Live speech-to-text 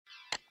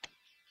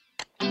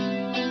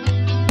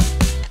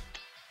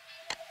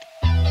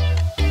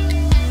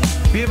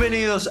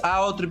Bienvenidos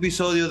a otro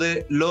episodio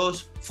de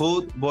Los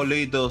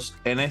Futbolitos,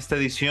 en esta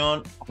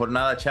edición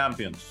Jornada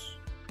Champions.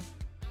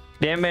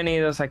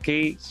 Bienvenidos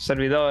aquí, su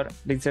servidor,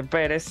 Vincent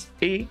Pérez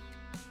y...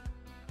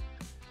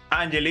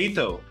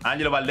 Angelo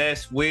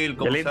Valdés, Will,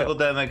 como sea que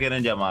ustedes me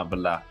quieren llamar,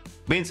 ¿verdad?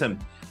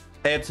 Vincent,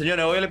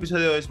 señores, hoy el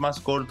episodio es más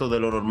corto de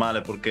lo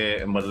normal porque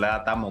en verdad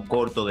estamos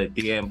cortos de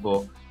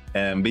tiempo.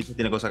 Vincent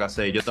tiene cosas que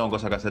hacer, yo tengo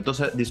cosas que hacer.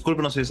 Entonces,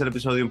 discúlpenos si es el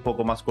episodio un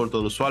poco más corto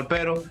de lo usual,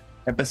 pero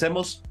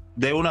empecemos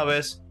de una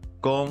vez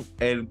con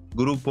el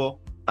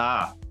grupo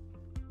A.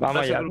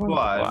 Vamos allá. El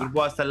grupo A. El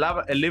grupo A está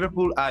el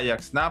Liverpool,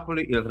 Ajax,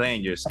 Napoli y el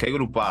Rangers. Qué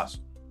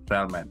grupazo,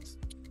 realmente.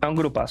 Es un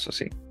grupazo,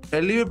 sí.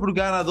 El Liverpool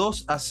gana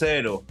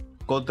 2-0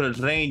 contra el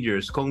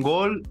Rangers con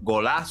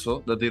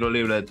golazo de tiro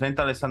libre de Trent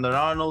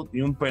Alexander-Arnold y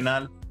un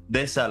penal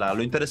de Salah.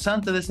 Lo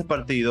interesante de este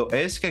partido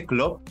es que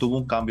Klopp tuvo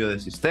un cambio de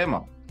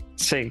sistema.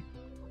 Sí.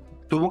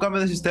 Tuvo un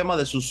cambio de sistema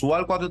de su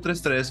usual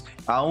 4-3-3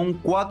 a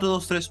un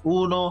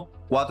 4-2-3-1,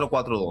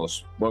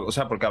 4-4-2. O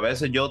sea, porque a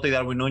veces Jota y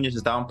Darwin Núñez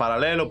estaban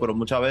paralelos, pero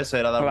muchas veces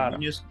era Darwin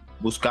Núñez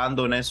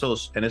buscando en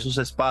esos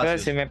espacios.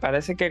 Entonces, sí, me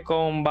parece que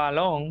con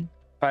balón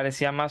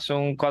parecía más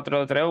un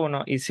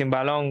 4-2-3-1 y sin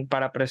balón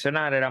para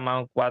presionar era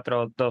más un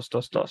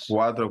 4-2-2-2.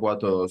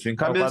 4-4-2. Un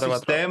cambio de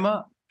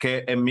sistema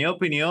que, en mi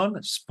opinión,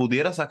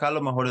 pudiera sacar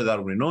lo mejor de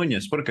Darwin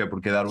Núñez. ¿Por qué?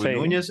 Porque Darwin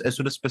Núñez es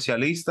un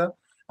especialista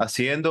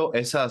haciendo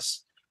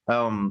esas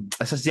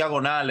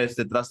diagonales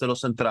detrás de los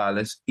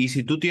centrales, y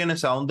si tú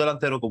tienes a un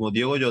delantero como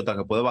Diego Jota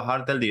que puede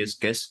bajarte al 10,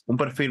 que es un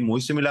perfil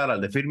muy similar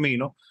al de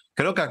Firmino,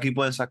 creo que aquí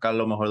pueden sacar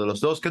lo mejor de los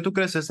dos. ¿Qué tú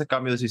crees de este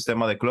cambio de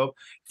sistema de Klopp?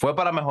 ¿Fue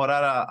para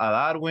mejorar a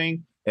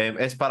Darwin?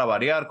 ¿Es para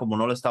variar, como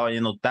no le estaba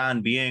yendo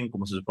tan bien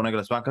como se supone que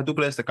les va? ¿Qué tú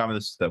crees de este cambio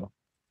de sistema?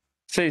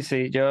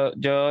 Sí,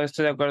 yo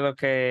estoy de acuerdo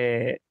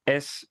que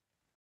es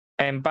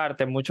en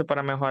parte mucho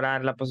para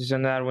mejorar la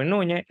posición de Darwin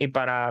Núñez y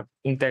para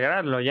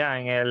integrarlo ya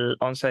en el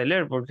 11 de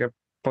Liverpool,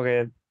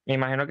 porque me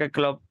imagino que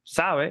Klopp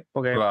sabe,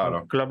 porque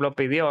Klopp lo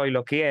pidió y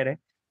lo quiere.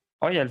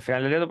 Oye, al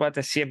final del día tú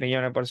pagaste 100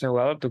 millones por ese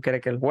jugador, tú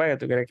quieres que él juegue,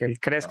 tú quieres que él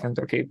crezca en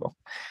tu equipo.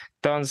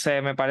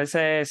 Entonces, me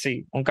parece,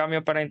 sí, un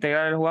cambio para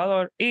integrar al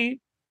jugador,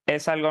 y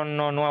es algo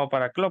no nuevo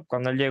para Klopp.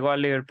 Cuando él llegó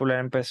al Liverpool, él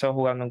empezó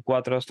jugando un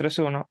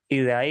 4-2-3-1 y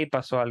de ahí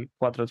pasó al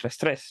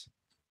 4-3-3.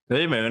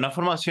 Oye, una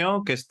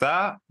formación que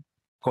está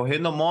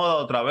cogiendo moda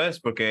otra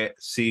vez, porque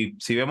si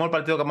vemos el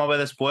partido que vamos a ver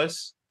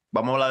después,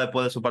 vamos a hablar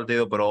después de su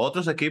partido, pero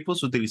otros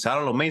equipos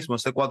utilizaron lo mismo,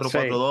 este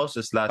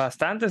 4-4-2 sí,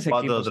 bastantes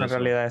equipos en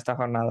realidad esta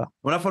jornada.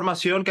 Una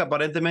formación que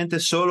aparentemente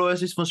solo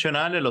es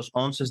disfuncional en los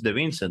 11 de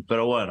Vincent,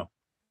 pero bueno.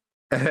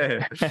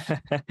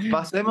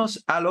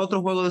 Pasemos al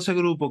otro juego de ese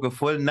grupo, que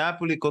fue el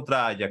Napoli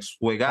contra Ajax.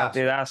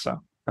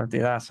 Juegazo.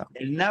 Partidazo.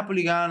 El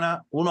Napoli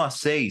gana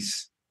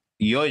 1-6.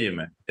 Y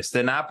óyeme,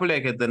 este Napoli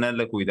hay que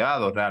tenerle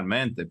cuidado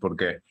realmente,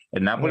 porque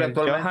el Napoli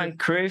actualmente... Johan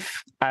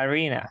Cruyff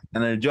Arena.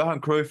 En el Johan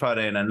Cruyff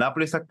Arena. El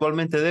Napoli está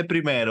actualmente de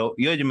primero.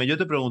 Y óyeme, yo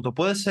te pregunto,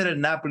 ¿puede ser el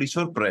Napoli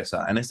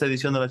sorpresa en esta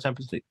edición de la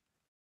Champions League?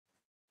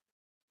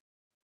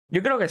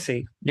 Yo creo que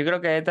sí. Yo creo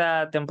que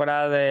esta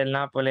temporada del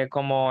Napoli es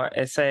como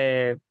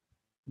ese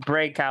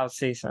breakout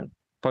season,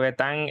 porque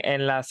están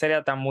en la serie,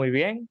 están muy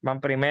bien,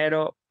 van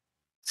primero,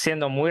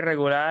 siendo muy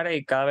regulares,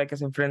 y cada vez que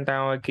se enfrentan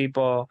a un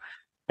equipo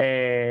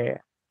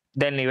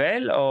del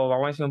nivel, o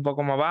vamos a decir un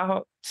poco más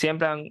bajo,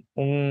 siempre dan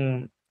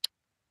un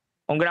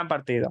gran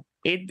partido.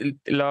 Y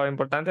lo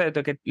importante de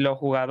esto es que los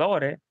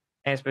jugadores,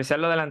 en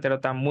especial los delanteros,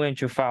 están muy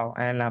enchufados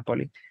en el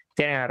Napoli.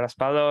 Tienen a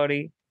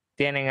Raspadori,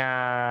 tienen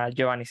a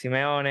Giovanni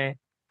Simeone,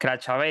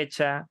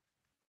 Krachavecha,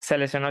 se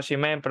lesionó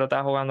Ximen, pero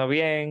está jugando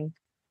bien,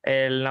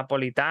 el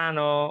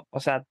napolitano, o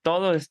sea,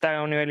 todo está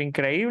a un nivel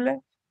increíble,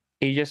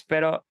 y yo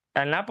espero,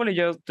 al Napoli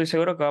yo estoy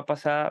seguro que va a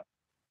pasar,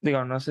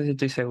 digo, no sé si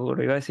estoy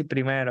seguro, iba a decir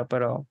primero,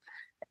 pero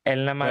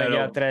él nada más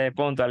lleva 3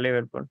 puntos al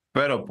Liverpool.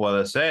 Pero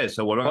puede ser,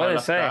 se vuelven a ver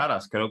las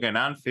caras, creo que en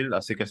Anfield,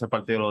 así que ese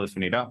partido lo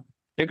definirá.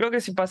 Yo creo que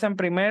si pasan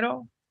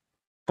primero,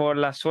 por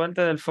la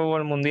suerte del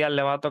fútbol mundial,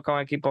 le va a tocar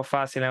un equipo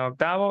fácil en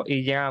octavo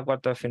y llegan a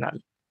cuarto de final.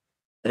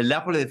 El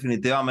Napoli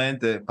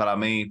definitivamente, para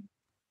mí,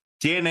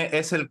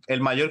 es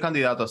el mayor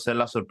candidato a ser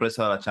la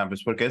sorpresa de la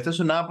Champions, porque este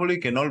es un Napoli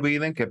que no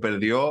olviden que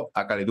perdió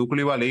a Kalidou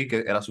Koulibaly,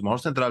 que era su mejor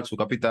central, su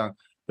capitán,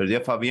 perdió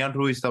a Fabián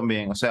Ruiz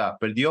también, o sea,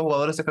 perdió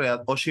jugadores de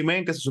calidad.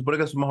 Osimhen, que se supone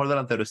que es su mejor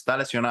delantero, está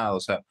lesionado,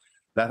 o sea,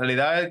 la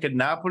realidad es que el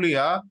Napoli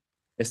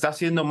está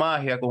haciendo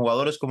magia con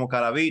jugadores como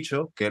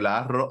Carabicho, que la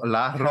ha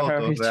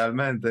roto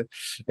realmente,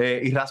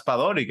 y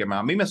Raspadori, que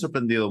a mí me ha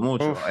sorprendido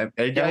mucho.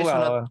 Él ya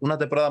hizo una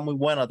temporada muy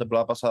buena la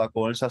temporada pasada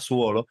con el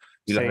Sassuolo,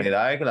 y la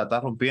realidad es que la está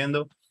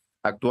rompiendo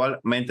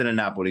actualmente en el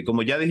Napoli.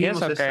 Como ya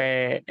dijimos... Y eso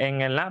que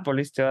en el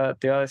Napoli, te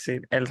iba a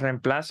decir, el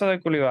reemplazo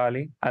de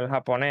Koulibaly al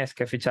japonés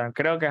que ficharon,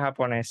 creo que es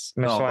japonés,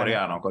 me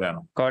suena.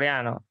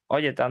 Coreano.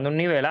 Oye, está dando un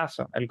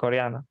nivelazo el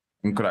coreano.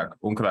 Un crack.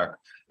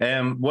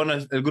 Bueno,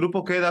 el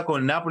grupo queda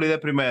con el Napoli de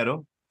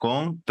primero,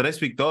 con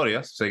 3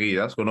 victorias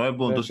seguidas, con 9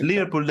 puntos.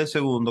 Liverpool de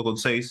segundo con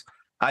 6,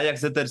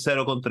 Ajax de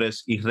tercero con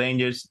 3 y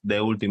Rangers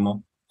de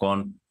último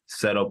con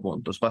 0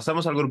 puntos.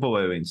 Pasamos al grupo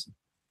B, Vince.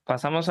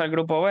 Pasamos al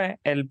grupo B.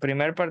 El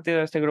primer partido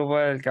de este grupo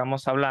del que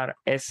vamos a hablar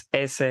es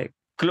ese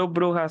Club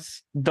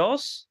Brujas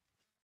 2,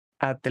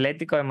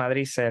 Atlético de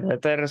Madrid 0.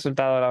 Este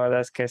resultado la verdad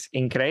es que es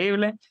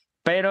increíble,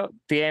 pero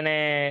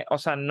tiene, o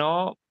sea,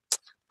 no,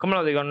 ¿cómo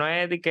lo digo? No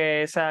es de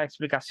que esa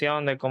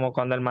explicación de como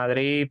cuando el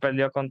Madrid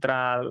perdió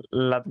contra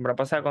la temporada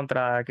pasada,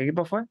 ¿contra qué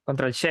equipo fue?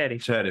 Contra el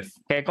Sheriff. Sheriff.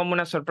 Que es como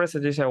una sorpresa,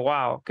 y tú dices,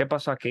 wow, ¿qué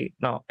pasó aquí?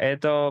 No,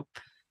 esto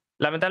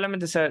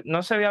lamentablemente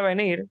no se veía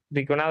venir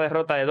de que una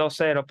derrota de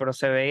 2-0, pero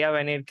se veía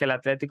venir que el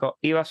Atlético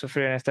iba a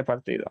sufrir en este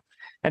partido.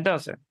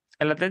 Entonces,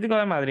 el Atlético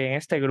de Madrid en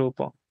este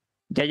grupo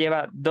ya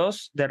lleva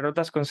 2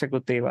 derrotas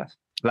consecutivas.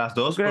 Las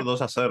dos por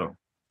 2-0.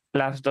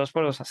 Las 2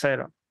 por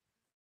 2-0.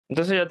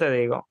 Entonces yo te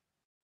digo,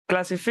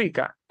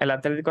 clasifica el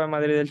Atlético de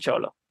Madrid del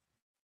Cholo.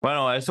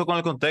 Bueno, eso con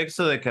el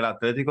contexto de que el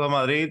Atlético de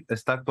Madrid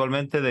está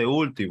actualmente de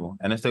último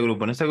en este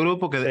grupo. En este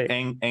grupo que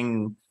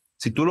Sí.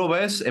 si tú lo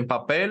ves en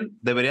papel,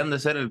 deberían de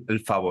ser el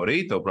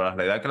favorito, pero la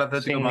realidad es que el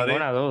Atlético Sin de Madrid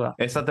ninguna duda.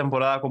 esta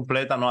temporada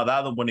completa no ha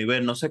dado un buen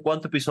nivel. No sé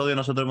cuántos episodios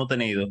nosotros hemos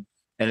tenido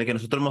en el que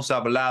nosotros hemos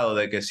hablado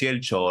de que si el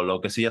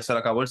Cholo, que si ya se le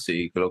acabó el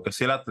ciclo, que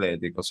si el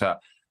Atlético. O sea,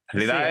 la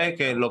realidad es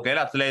que lo que es el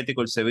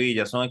Atlético, el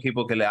Sevilla, son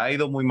equipos que le ha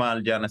ido muy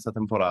mal ya en esta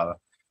temporada.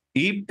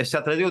 Y ese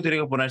Atlético tiene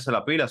que ponerse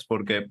las pilas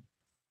porque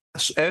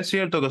es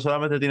cierto que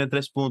solamente tiene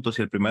 3 puntos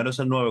y el primero es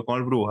el 9 con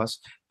el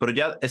Brujas, pero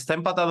ya está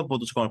empatado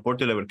puntos con el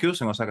Porto y el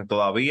Leverkusen, o sea que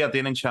todavía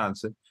tienen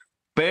chance,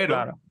 pero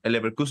Claro. el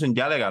Leverkusen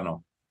ya le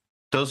ganó.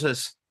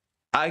 Entonces,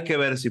 hay que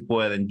ver si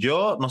pueden.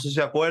 Yo, no sé si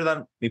se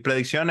acuerdan, mi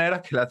predicción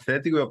era que el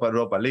Atlético iba para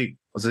Europa League,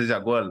 no sé si se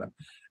acuerdan.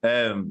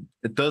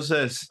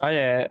 Entonces,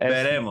 Oye,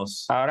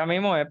 veremos. ahora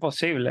mismo es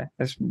posible,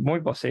 es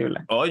muy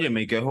posible.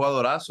 Óyeme, qué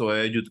jugadorazo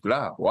es Jude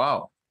Clay,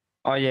 wow.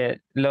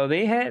 Oye, lo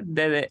dije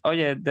desde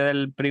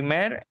el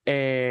primer,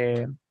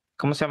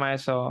 ¿cómo se llama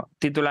eso?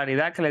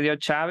 Titularidad que le dio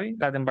Xavi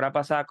la temporada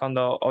pasada,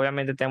 cuando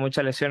obviamente tenía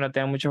muchas lesiones, no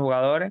tenía muchos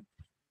jugadores.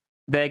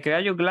 Desde que vio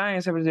a Juglan,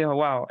 ese dijo,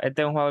 wow,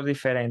 este es un jugador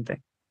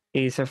diferente.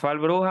 Y se fue al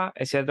Bruja.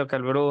 Es cierto que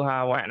el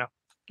Bruja, bueno,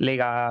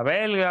 Liga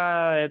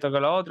Belga, esto que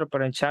lo otro,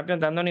 pero en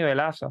Champions dando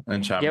nivelazo.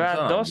 En Champions,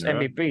 Lleva 2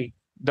 MVP.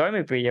 2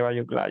 MVP lleva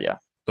Juglan ya.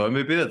 todo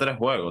MVP de 3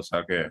 juegos, o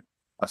sea que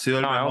ha sido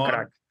el No, es un mejor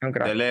crack, es un de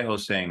crack.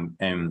 lejos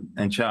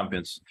en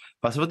Champions.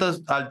 Pasemos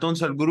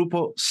entonces al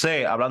grupo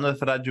C, hablando de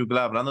Ferran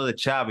Juglar, hablando de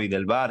Xavi,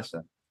 del Barça.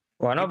 Aquí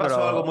Bueno, pasó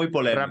algo pero muy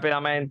polémico.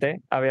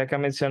 rápidamente había que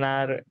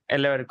mencionar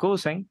el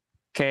Leverkusen,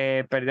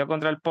 que perdió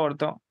contra el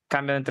Porto,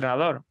 cambio de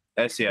entrenador.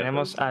 Es cierto.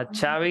 Tenemos a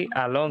Xavi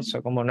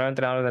Alonso como nuevo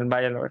entrenador del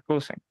Bayer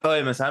Leverkusen.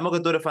 Oye, me sabemos que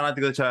tú eres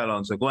fanático de Xavi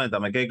Alonso.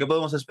 Cuéntame, ¿qué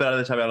podemos esperar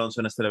de Xavi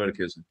Alonso en este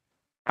Leverkusen?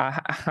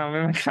 A mí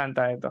me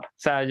encanta esto. O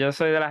sea, yo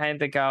soy de la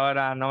gente que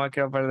ahora no me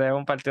quiero perder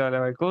un partido de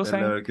El Leverkusen.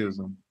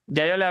 Leverkusen.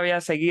 Ya yo le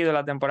había seguido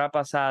la temporada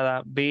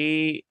pasada.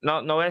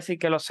 No voy a decir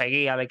que lo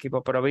seguía al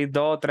equipo, pero vi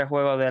 2 o 3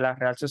 juegos de la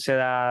Real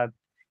Sociedad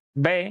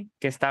B,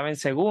 que estaba en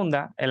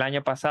segunda. El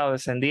año pasado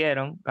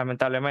descendieron,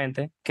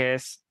 lamentablemente, que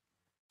es,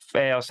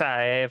 o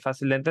sea, es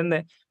fácil de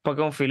entender,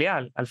 porque es un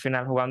filial, al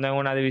final, jugando en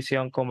una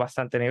división con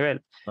bastante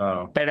nivel.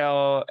 Claro.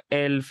 Pero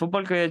el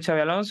fútbol que vive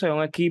Xabi Alonso es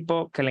un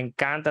equipo que le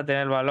encanta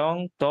tener el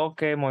balón,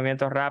 toque,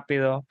 movimientos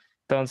rápidos.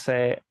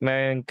 Entonces,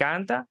 me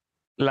encanta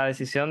la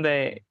decisión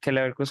de que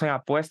Leverkusen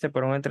apueste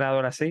por un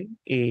entrenador así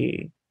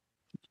y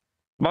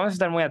vamos a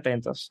estar muy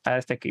atentos a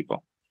este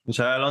equipo.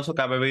 Xavi Alonso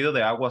que ha bebido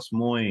de aguas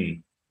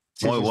muy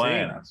Sí.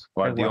 buenas. El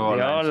Guardiola,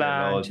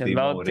 Guardiola, Ancelotti,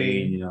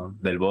 Mourinho,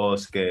 Del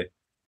Bosque.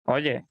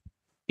 Oye,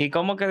 ¿y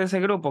cómo queda ese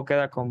grupo?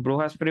 Queda con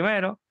Brujas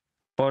primero,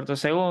 Porto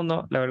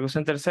segundo,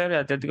 Leverkusen tercero y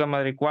Atlético de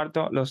Madrid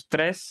cuarto, los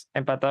 3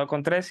 empatados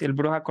con 3 y el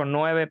Brujas con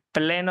 9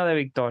 pleno de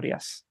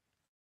victorias.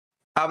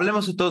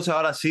 Hablemos entonces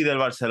ahora sí del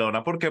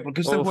Barcelona. ¿Por qué?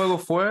 Porque este juego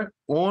fue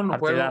un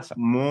partidazo.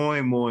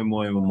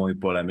 juego muy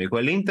polémico.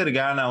 El Inter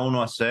gana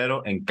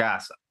 1-0 en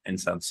casa, en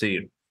San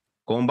Siro,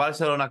 con un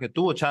Barcelona que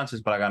tuvo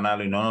chances para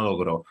ganarlo y no lo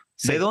logró.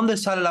 Sí. ¿De dónde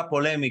sale la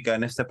polémica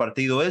en este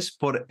partido? Es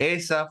por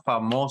esa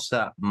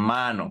famosa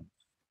mano,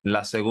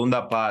 la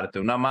segunda parte.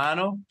 Una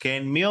mano que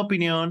en mi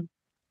opinión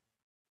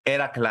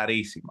era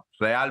clarísima.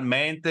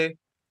 Realmente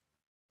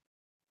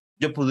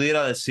yo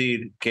pudiera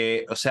decir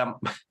que, o sea,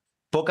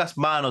 pocas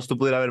manos tú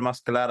pudieras ver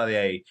más clara de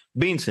ahí.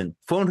 Vincent,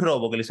 fue un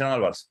robo que le hicieron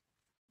al Barça.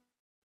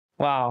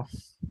 Wow,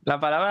 la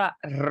palabra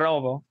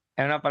robo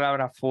es una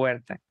palabra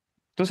fuerte,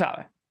 tú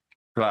sabes.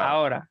 Claro.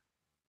 Ahora,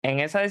 en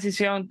esa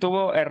decisión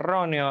tuvo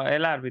erróneo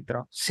el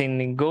árbitro, sin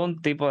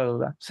ningún tipo de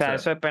duda. O sea, Sí.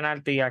 eso es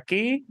penalti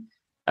aquí,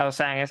 o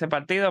sea, en ese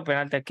partido,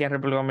 penalti aquí en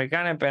República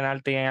Dominicana,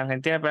 penalti en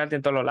Argentina, penalti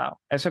en todos los lados.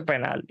 Eso es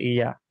penal y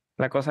ya,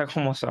 las cosas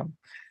como son.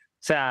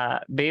 O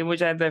sea, vi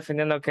mucha gente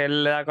defendiendo que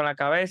él le da con la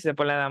cabeza y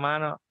después le da la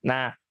mano.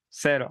 Nada,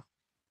 cero.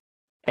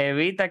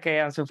 Evita que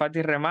Ansu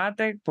Fati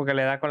remate porque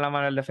le da con la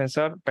mano al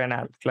defensor,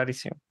 penal,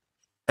 clarísimo.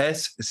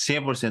 Es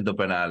 100%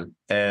 penal.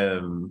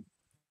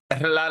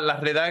 La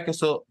realidad es que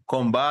eso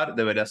con VAR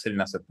debería ser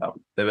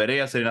inaceptable.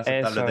 Debería ser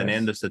inaceptable Eso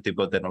teniendo es. este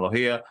tipo de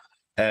tecnología,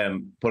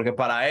 porque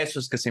para eso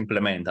es que se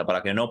implementa,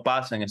 para que no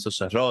pasen esos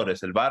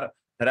errores. El VAR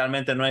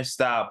realmente no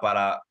está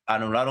para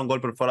anular un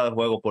gol por fuera de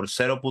juego por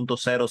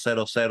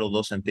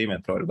 0.0002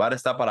 centímetros. El VAR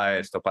está para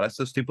esto, para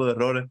estos tipos de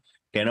errores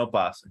que no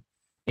pasen.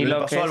 Y Le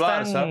lo que pasó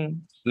al es Barça,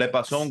 tan, le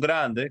pasó a un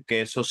grande,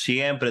 que eso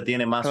siempre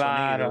tiene más sonido,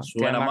 claro, tiene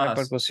suena más más. Eso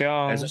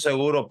repercusión.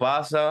 seguro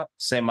pasa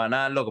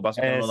semanal, lo que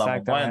pasa es que no nos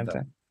damos cuenta.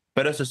 Exactamente.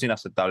 Pero eso es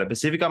inaceptable,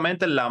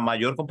 específicamente en la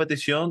mayor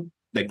competición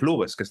de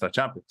clubes, que está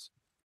Champions.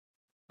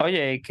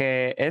 Oye, y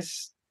que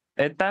es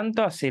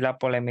tanto así la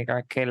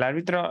polémica que el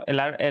árbitro,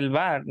 el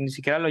VAR ni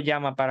siquiera lo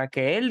llama para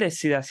que él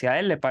decida si a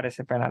él le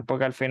parece penal,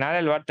 porque al final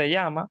el VAR te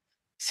llama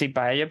si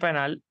para ello es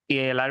penal y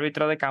el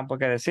árbitro de campo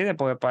que decide,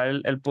 porque para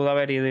él pudo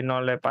haber ido y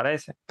no le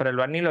parece, pero el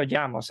VAR ni lo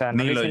llama, o sea,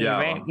 no Ni le lo dice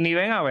llama. ni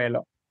ven a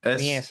verlo, ni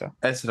Es, eso.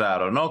 es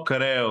raro, no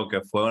creo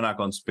que fue una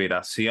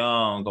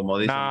conspiración, como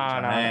dice No,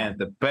 mucha no, no.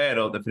 gente,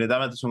 pero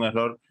definitivamente es un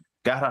error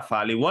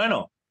garrafal. Y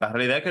bueno, la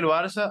realidad es que el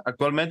Barça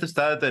actualmente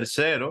está de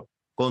tercero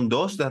con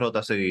 2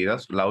 derrotas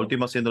seguidas, la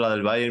última siendo la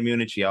del Bayern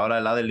Múnich y ahora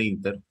la del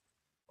Inter.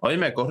 Oye,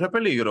 me corre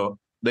peligro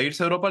de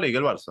irse a Europa League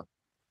el Barça.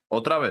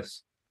 Otra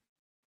vez.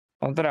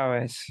 Otra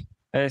vez.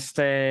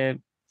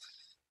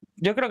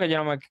 Yo creo que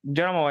yo no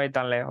me voy a ir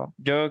tan lejos.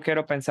 Yo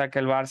quiero pensar que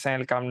el Barça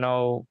en el Camp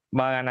Nou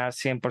va a ganar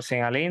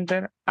 100% al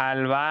Inter.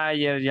 Al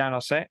Bayern ya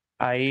no sé.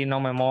 Ahí no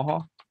me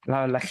mojo.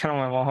 La verdad es que no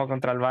me mojo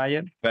contra el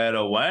Bayern.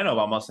 Pero bueno,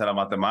 vamos a hacer la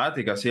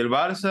matemática. Si el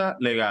Barça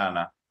le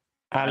gana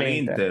Al al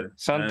Inter. Inter en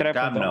Son el tres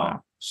Camp puntos más.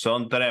 Nou,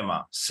 son 3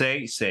 más,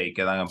 6-6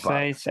 quedan en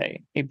empate.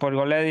 6-6. Y por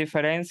goles de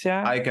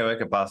diferencia, Hay que ver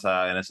qué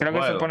pasa en ese creo que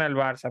se juego. pone el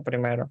Barça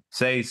primero.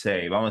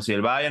 6-6. Vamos a decir,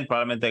 el Bayern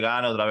probablemente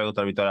gane otra vez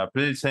contra Victoria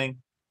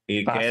Pilsen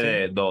y Fácil.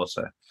 quede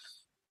 12.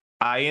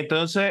 Ahí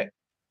entonces el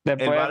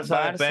Después Barça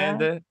Barça,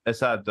 depende,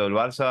 exacto, el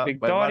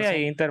victoria Barça,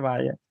 y Inter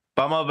Bayern.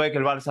 vamos a ver que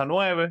el Barça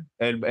 9,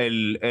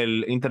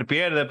 el Inter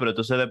pierde, pero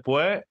entonces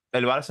después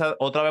el Barça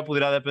otra vez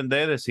pudiera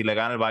depender de si le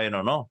gana el Bayern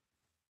o no,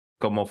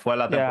 como fue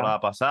la Ya. temporada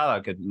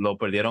pasada, que lo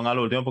perdieron al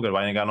último porque el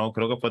Bayern ganó,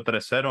 creo que fue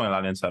 3-0 en el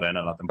Allianz Arena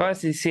en la temporada.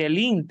 Pues si el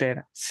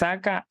Inter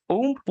saca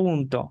un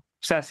punto, o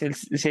sea, si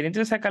el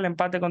Inter saca el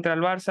empate contra el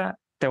Barça,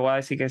 te voy a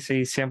decir que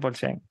sí,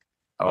 100%.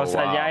 O Oh,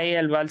 sea, ya wow. ahí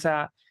el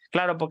Barça,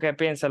 claro, porque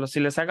piénsalo, si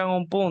le sacan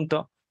un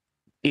punto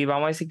y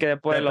vamos a decir que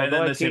después los Dependen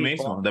dos de sí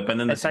mismos, equipos,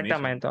 dependen de sí mismos.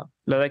 exactamente,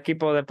 los dos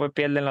equipos después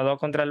pierden los dos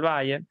contra el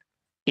Bayern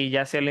y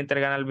ya si el Inter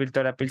gana el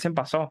Victoria Pilsen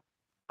pasó.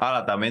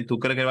 Ahora, también, ¿tú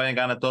crees que el Bayern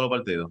gane todos los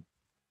partidos?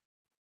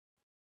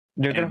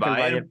 Yo El creo que el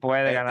Bayern Bayern,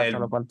 puede ganar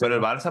todos los pero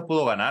el partidos. Barça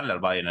pudo ganarle al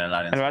Bayern en el El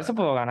Allianz Barça Arena.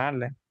 pudo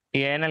ganarle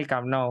y en el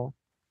Camp Nou.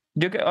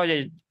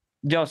 Oye,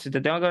 yo si te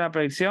tengo que dar una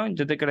predicción,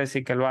 yo te quiero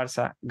decir que el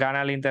Barça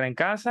gana al Inter en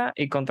casa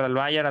y contra el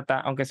Bayern,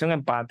 aunque sea un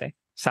empate,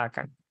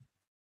 sacan.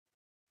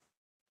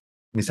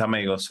 Mis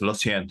amigos, lo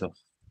siento.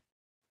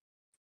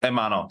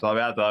 Hermano,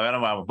 todavía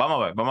no vamos.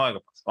 Vamos a ver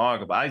qué pasa. Vamos a ver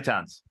qué pasa. Hay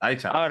chance, hay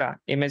chance. Ahora,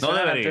 y No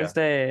mencionar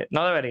debería.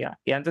 no debería,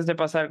 y antes de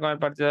pasar con el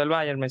partido del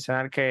Bayern,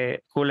 mencionar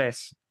que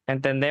culés,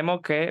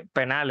 entendemos que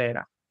penal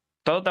era.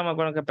 Todos estamos de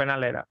acuerdo que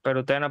penal era, pero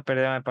ustedes no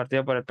perdieron el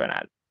partido por el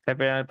penal. Ustedes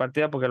perdieron el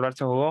partido porque el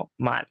Barça jugó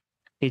mal.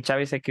 Y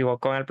Xavi se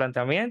equivocó en el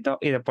planteamiento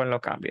y después en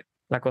los cambios.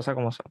 Las cosas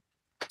como son.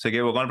 Se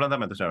equivocó en el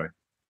planteamiento, Xavi.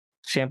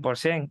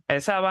 100%.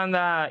 Esa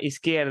banda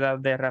izquierda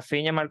de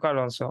Rafinha y Marco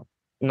Alonso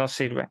no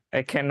sirve.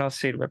 Es que no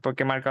sirve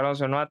porque Marco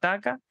Alonso no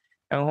ataca.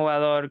 Es un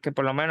jugador que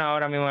por lo menos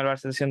ahora mismo el Barça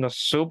está siendo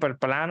súper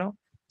plano.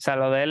 O sea,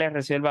 lo de él es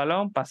recibir el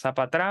balón, pasar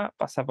para atrás,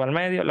 pasar para el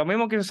medio. Lo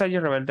mismo que hizo Sergio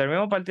Roberto. El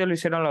mismo partido lo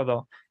hicieron los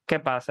dos. ¿Qué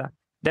pasa?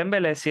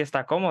 Dembélé sí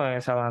está cómodo en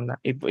esa banda.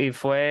 Y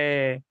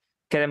fue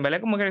que Dembélé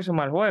como que hizo un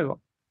mal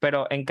juego,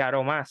 pero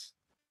encaró más.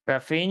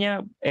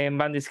 Rafinha en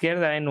banda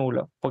izquierda es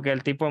nulo, porque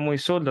el tipo es muy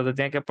zurdo, te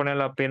tiene que poner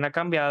la pierna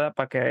cambiada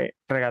para que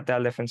regate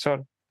al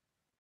defensor.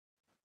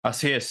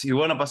 Así es. Y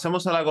bueno,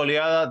 pasemos a la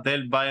goleada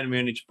del Bayern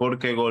Múnich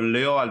porque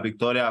goleó al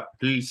Victoria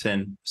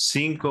Pilsen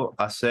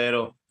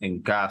 5-0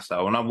 en casa.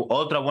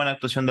 Otra buena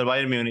actuación del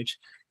Bayern Múnich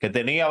que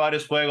tenía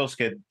varios juegos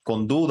que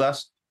con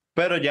dudas,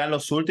 pero ya en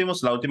los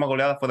últimos, la última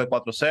goleada fue de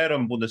 4-0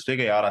 en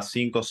Bundesliga y ahora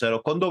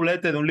 5-0 con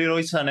doblete de un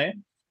Leroy Sané,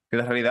 que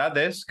la realidad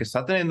es que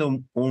está teniendo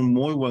un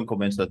muy buen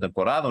comienzo de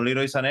temporada. Un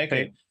Leroy Sané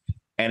que Sí.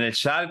 en el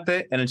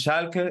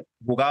Schalke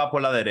jugaba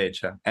por la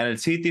derecha, en el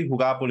City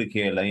jugaba por la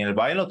izquierda y en el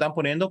Bayern lo están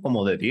poniendo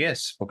como de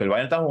 10, porque el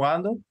Bayern está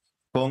jugando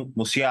con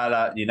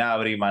Musiala,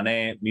 Gnabry,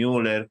 Mané,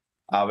 Müller,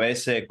 a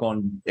veces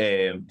con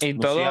Y Musiala,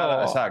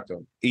 todo, exacto,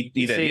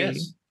 y de sí,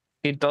 10.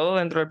 y todo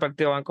dentro del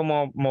partido van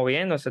como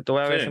moviéndose. Tú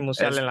ves a Sí, veces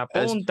Musiala en la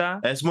punta,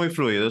 es muy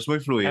fluido, es muy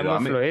es fluido. muy A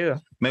mí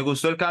fluido. me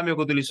gustó el cambio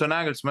que utilizó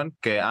Nagelsmann,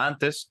 que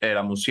antes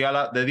era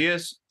Musiala de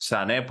 10,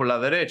 Sané por la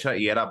derecha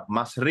y era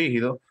más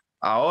rígido.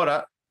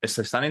 Ahora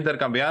se están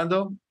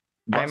intercambiando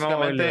Hay más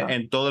básicamente movilidad.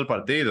 en todo el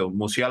partido.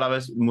 Musiala,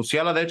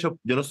 de hecho,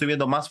 yo lo estoy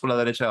viendo más por la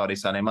derecha ahora y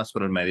Sané más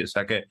por el medio. O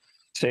sea que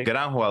Sí.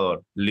 gran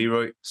jugador,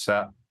 Leroy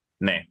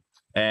Sané.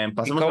 ¿Y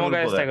Pasemos al cómo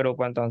queda grupo este D.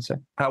 grupo entonces?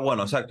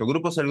 Bueno, exacto. El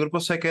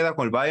grupo se queda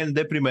con el Bayern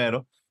de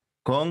primero,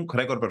 con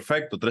récord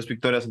perfecto, 3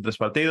 victorias en 3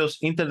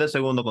 partidos. Inter de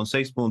segundo con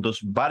 6 puntos.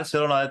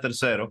 Barcelona de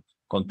tercero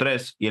con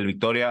 3 y el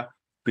Victoria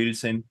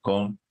Pilsen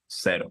con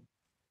 0.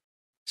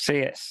 Sí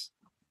es.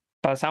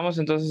 Pasamos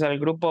entonces al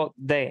grupo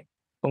D.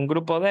 Un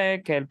grupo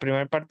D que el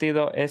primer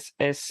partido es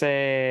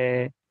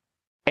ese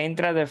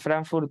entra de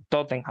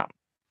Frankfurt-Tottenham,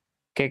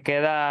 que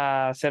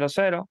queda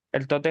 0-0.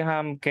 El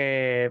Tottenham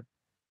que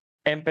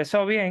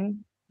empezó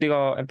bien,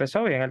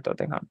 empezó bien el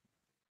Tottenham.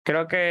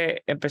 Creo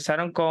que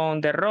empezaron con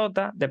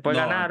derrota, después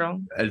No,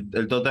 ganaron.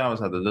 el Tottenham,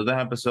 exacto, el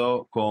Tottenham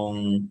empezó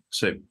con,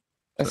 sí.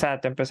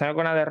 Exacto, empezaron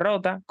con una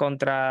derrota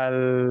contra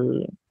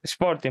el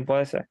Sporting,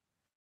 puede ser.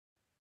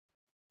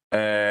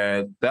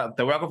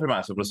 Te voy a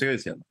confirmar eso, pero sigue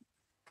diciendo.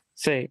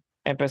 Sí,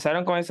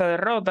 empezaron con esa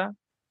derrota,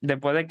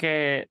 después de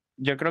que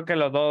yo creo que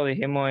los dos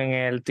dijimos en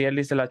el tier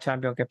list de la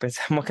Champions que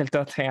pensamos que el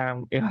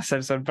Tottenham iba a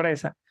ser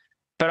sorpresa.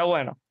 Pero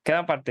bueno,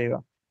 queda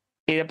partido.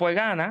 Y después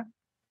gana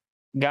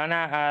si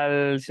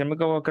no me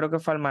equivoco, creo que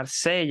fue al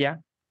Marsella,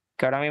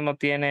 que ahora mismo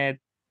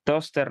tiene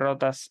 2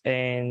 derrotas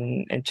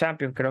en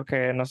Champions. Creo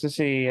que no sé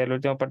si el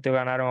último partido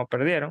ganaron o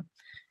perdieron.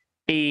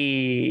 El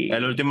Y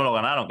último lo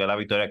ganaron, que es la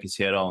victoria que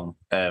hicieron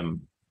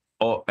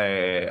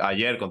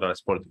ayer contra el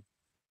Sporting.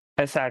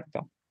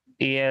 exacto.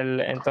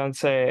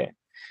 Entonces,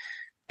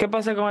 ¿qué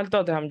pasa con el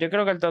Tottenham? Yo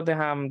creo que el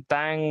Tottenham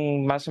está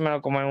más o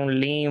menos como en un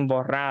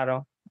limbo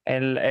raro.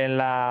 En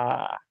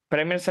la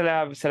Premier se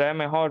le ve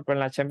mejor, pero en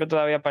la Champions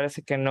todavía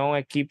parece que no es un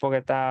equipo que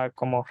está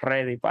como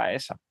ready para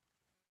eso.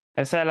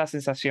 Esa es la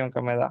sensación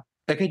que me da.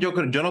 Es que yo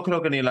no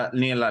creo que ni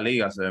en la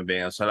liga se ven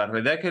bien. O sea, la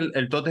realidad es que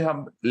el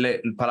Tottenham,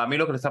 para mí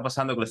lo que le está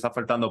pasando es que le está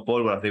faltando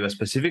polvo arriba,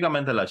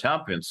 específicamente en la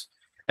Champions.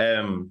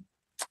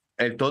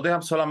 El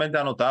Tottenham solamente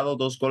ha anotado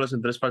 2 goles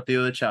en 3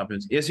 partidos de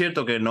Champions. Y es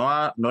cierto que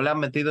no le han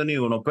metido ni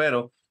uno,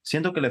 pero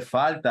siento que le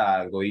falta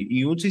algo.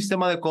 Y un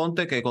sistema de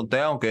Conte que Conte,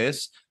 aunque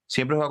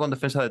siempre juega con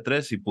defensa de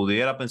 3, si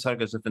pudiera pensar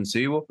que es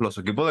defensivo, los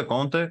equipos de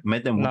Conte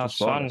meten No muchos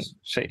son, goles.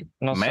 sí,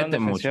 no son Meten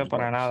defensivos muchos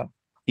para goles. nada.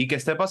 Y que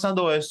esté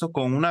pasando esto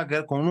con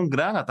un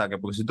gran ataque,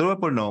 porque si tú lo ves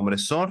por nombre,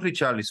 son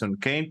Richarlison,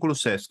 Kane,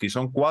 Kulusevski,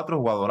 son 4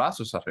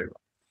 jugadorazos arriba.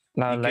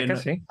 La Y verdad que, que no,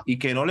 sí. y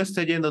que no le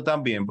esté yendo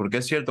tan bien, porque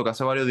es cierto que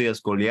hace varios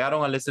días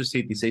golearon al Leicester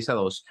City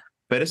 6-2,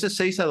 pero ese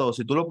 6-2,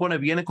 si tú lo pones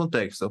bien en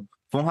contexto,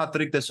 fue un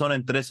hat-trick de Son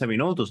en 13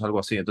 minutos, algo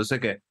así. Entonces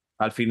que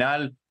al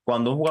final,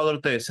 cuando un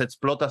jugador se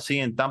explota así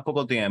en tan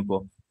poco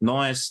tiempo,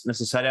 no es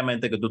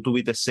necesariamente que tú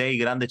tuviste 6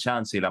 grandes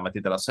chances y la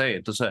metiste a las 6.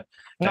 Entonces,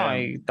 No,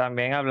 y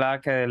también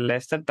hablaba que el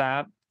Leicester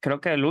está, creo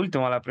que el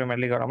último de la Premier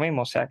League ahora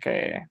mismo, o sea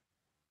que es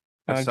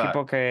un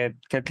equipo exacto.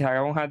 que te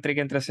haga un hat-trick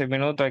en 13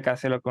 minutos es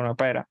casi lo que uno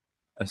espera.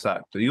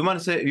 Exacto. Y un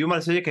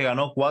Marsella que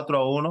ganó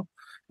 4-1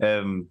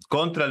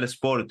 contra el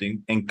Sporting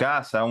en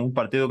casa, un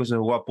partido que se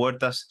jugó a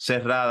puertas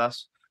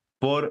cerradas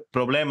por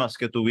problemas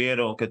que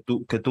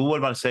tuvo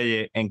el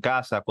Marsella en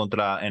casa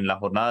en la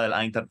jornada del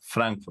Eintracht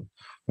Frankfurt.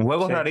 Un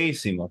juego Sí.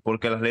 rarísimo,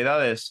 porque la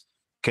realidad es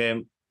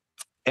que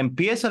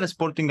empieza el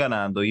Sporting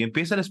ganando y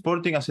empieza el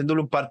Sporting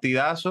haciéndole un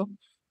partidazo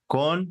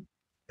con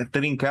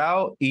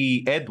Trincao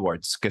y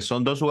Edwards, que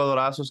son 2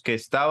 jugadorazos que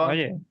estaban,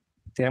 Oye,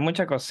 tiene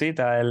mucha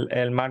cosita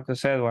el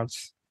Marcus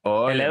Edwards.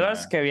 El Edwards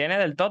óyeme. que viene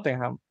del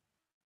Tottenham.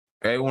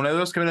 Uno de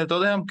los que viene de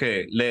Tottenham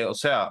que o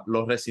sea,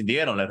 le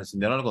rescindieron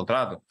el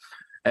contrato.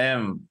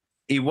 Em,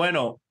 y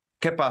bueno,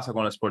 ¿qué pasa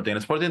con el Sporting? El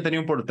Sporting tenía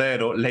un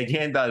portero,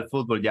 leyenda del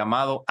fútbol,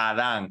 llamado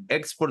Adán,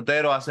 ex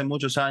portero hace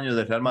muchos años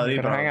del Real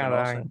Madrid, para Gran los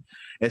que no sé, Adán.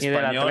 Y del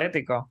español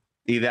Atlético,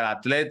 y del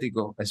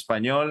Atlético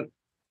español.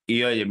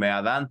 Y óyeme,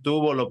 Adán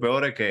tuvo lo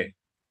peor es que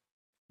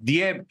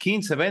 10,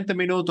 15, 20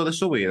 minutos de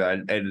su vida.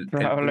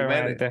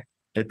 probablemente.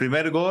 El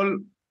primer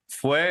gol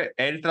fue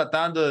él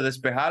tratando de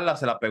despejarla,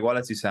 se la pegó a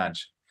Alexis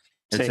Sánchez.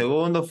 El Sí.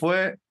 segundo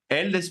fue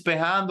él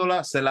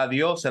despejándola, se la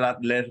dio,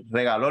 le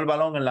regaló el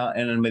balón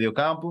en el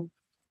mediocampo.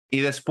 Y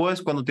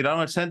después, cuando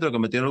tiraron el centro, que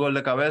metieron el gol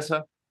de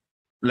cabeza,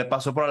 le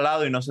pasó por al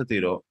lado y no se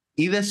tiró.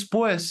 Y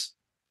después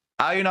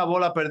hay una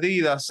bola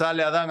perdida,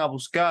 sale Adán a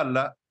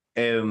buscarla.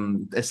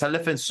 Está el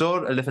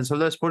defensor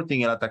del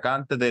Sporting, el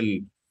atacante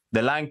del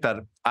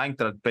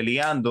Eintracht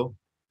peleando,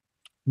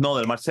 no,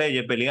 del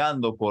Marsella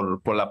peleando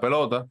por la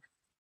pelota.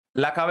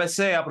 La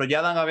cabecea, pero ya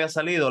Adán había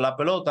salido, la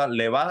pelota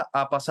le va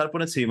a pasar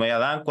por encima y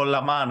Adán con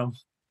la mano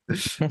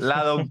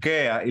la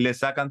donkea y le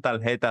sacan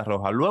tarjeta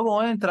roja.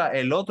 Luego entra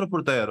el otro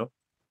portero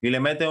y le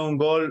mete un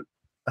gol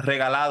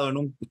regalado en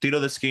un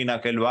tiro de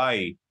esquina que él va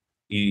y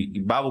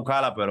va a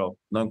buscarla, pero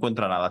no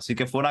encuentra nada. Así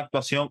que fue una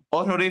actuación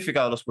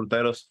horrorífica de los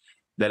porteros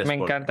del Me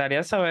Sporting.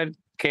 encantaría saber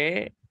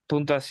qué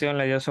puntuación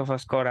le dio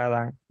SofaScore a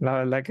Adán. La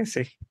verdad que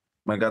sí.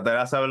 Me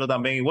encantaría saberlo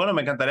también. Y bueno,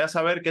 me encantaría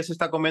saber qué se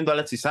está comiendo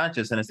Alexis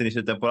Sánchez en este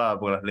inicio de temporada,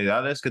 porque la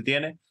realidad es que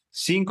tiene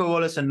 5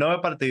 goles en 9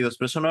 partidos,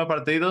 pero esos 9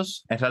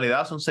 partidos en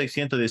realidad son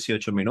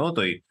 618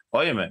 minutos. Y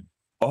óyeme,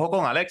 ojo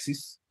con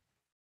Alexis.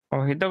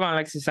 Ojito con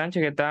Alexis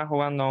Sánchez que está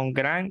jugando a un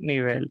gran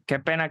nivel. Qué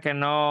pena que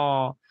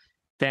no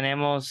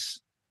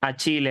tenemos a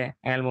Chile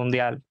en el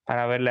Mundial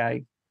para verle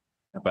ahí.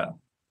 Espera.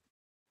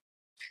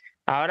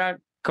 Ahora,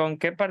 ¿con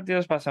qué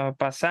partidos pasamos?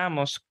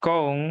 Pasamos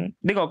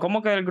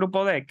 ¿cómo queda el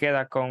grupo D?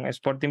 Queda con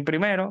Sporting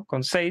primero,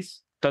 con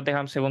 6,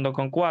 Tottenham segundo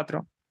con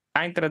 4,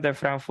 Eintracht de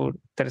Frankfurt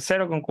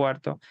tercero con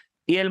 4,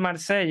 y el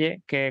Marsella,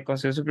 que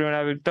consiguió su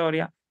primera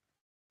victoria,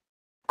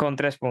 con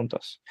 3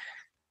 puntos.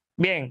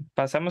 Bien,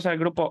 pasamos al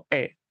grupo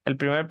E. El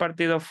primer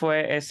partido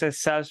fue ese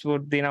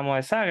Salzburg Dinamo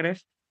de Zagreb,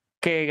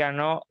 que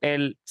ganó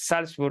el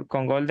Salzburg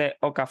con gol de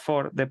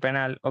Okafor de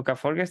penal.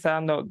 Okafor que está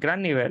dando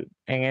gran nivel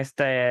en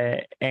esta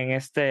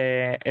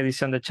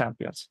edición de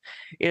Champions.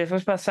 Y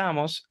después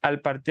pasamos al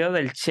partido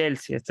del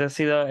Chelsea. Este ha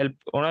sido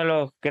uno de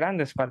los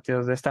grandes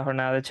partidos de esta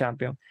jornada de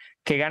Champions,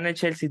 que gana el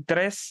Chelsea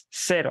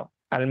 3-0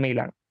 al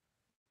Milan.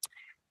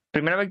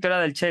 Primera victoria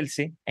del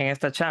Chelsea en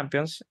esta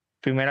Champions,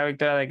 primera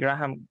victoria de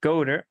Graham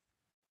Potter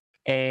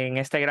en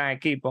este gran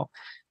equipo.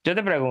 Yo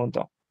te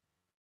pregunto,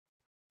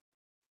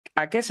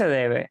 ¿a qué se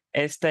debe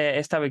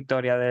esta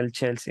victoria del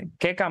Chelsea?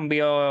 ¿Qué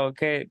cambió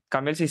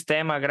el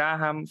sistema,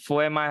 Graham?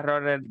 ¿Fue más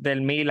error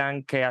del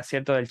Milan que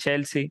acierto del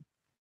Chelsea?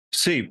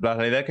 Sí, la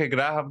realidad es que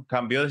Graham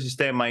cambió de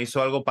sistema,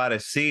 hizo algo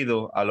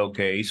parecido a lo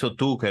que hizo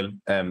Tuchel,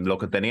 lo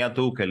que tenía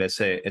Tuchel,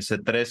 ese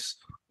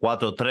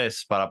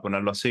 3-4-3, para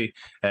ponerlo así,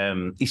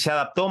 y se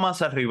adaptó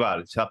más al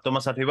rival,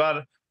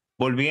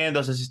 volviendo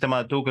a ese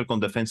sistema de Tuchel con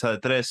defensa de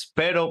 3,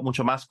 pero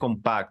mucho más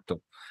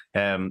compacto.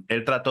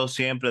 Él trató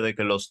siempre de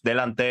que los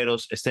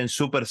delanteros estén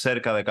súper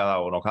cerca de cada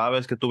uno. Cada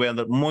vez que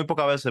muy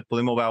pocas veces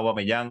pudimos ver a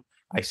Aubameyang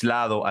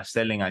aislado, a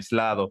Sterling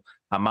aislado,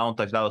 a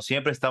Mount aislado,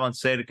 siempre estaban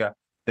cerca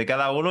de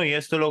cada uno, y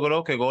esto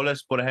logró que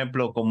goles, por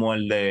ejemplo, como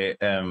el de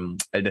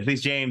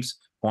Reece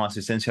James con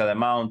asistencia de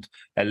Mount,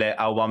 el de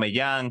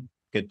Aubameyang,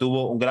 que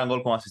tuvo un gran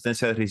gol con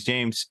asistencia de Reece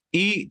James,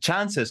 y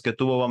chances que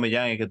tuvo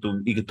Aubameyang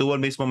y que tuvo el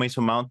mismo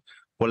Mason Mount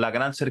por la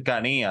gran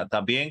cercanía.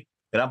 También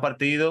gran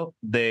partido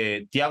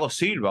de Thiago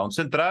Silva, un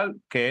central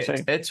que es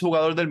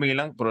exjugador del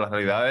Milan, pero la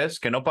realidad es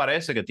que no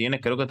parece que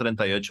tiene, creo que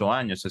 38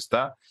 años,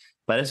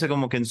 parece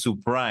como que en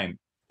su prime.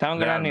 Está a un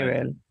gran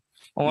nivel.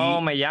 Un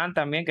Aubameyang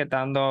también que está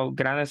dando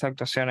grandes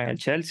actuaciones en el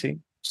Chelsea.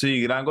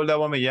 Sí, gran gol de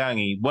Aubameyang.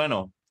 Y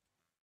bueno,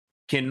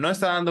 quien no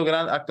está dando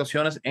grandes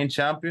actuaciones en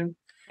Champions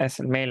es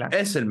el Milan.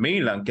 Es el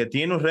Milan, que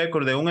tiene un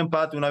récord de un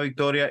empate, una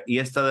victoria y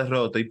esta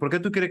derrota. ¿Y por qué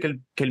tú crees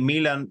que el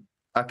Milan,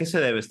 a qué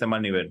se debe este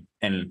mal nivel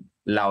en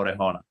la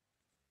orejona?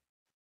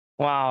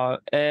 Wow,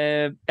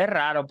 es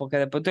raro porque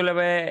después tú le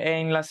ves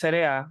en la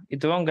Serie A y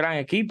tú ves un gran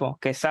equipo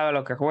que sabe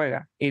lo que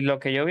juega. Y lo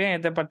que yo vi en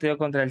este partido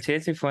contra el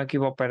Chelsea fue un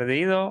equipo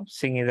perdido,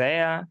 sin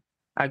idea.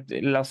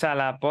 O sea,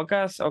 las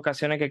pocas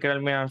ocasiones que creo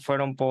el Milan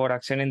fueron por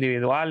acciones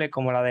individuales,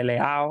 como la de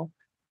Leao.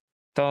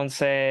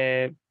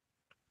 Entonces,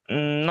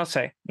 no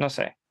sé.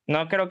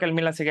 No creo que el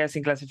Milan se quede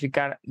sin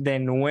clasificar de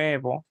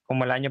nuevo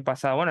como el año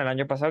pasado. Bueno, el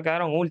año pasado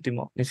quedaron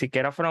últimos, ni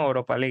siquiera fueron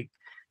Europa League.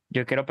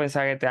 Yo quiero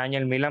pensar que este año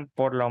el Milan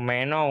por lo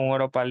menos un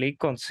Europa League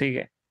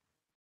consigue.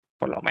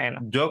 Por lo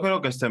menos. Yo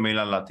creo que este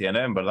Milan la tiene,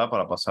 en verdad,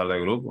 para pasar de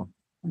grupo.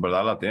 En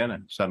verdad la tiene.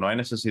 O sea, no hay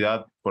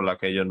necesidad por la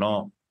que ellos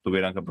no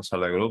tuvieran que pasar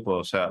de grupo.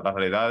 O sea, la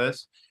realidad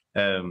es,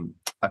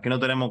 aquí no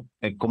tenemos,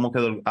 ¿cómo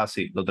quedó?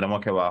 Sí, lo tenemos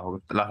aquí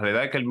abajo. La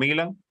realidad es que el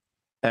Milan,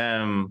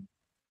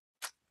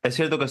 es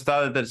cierto que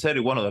está de tercero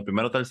y bueno, de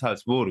primero está el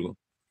Salzburgo.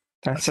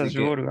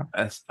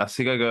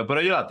 Así que, pero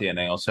ellos la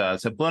tienen, o sea,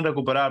 se pueden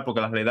recuperar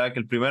porque la realidad es que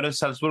el primero es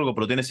Salzburgo,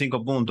 pero tiene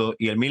 5 puntos,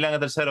 y el Milan es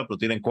tercero, pero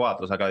tienen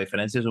 4, o sea que la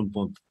diferencia es un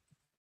punto.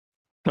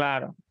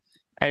 Claro.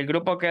 El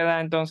grupo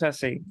queda entonces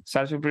así: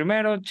 Salzburgo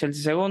primero,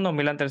 Chelsea segundo,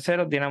 Milan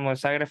tercero, Dinamo de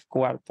Zagreb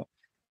cuarto.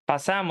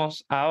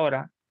 Pasamos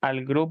ahora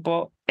al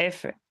grupo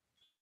F.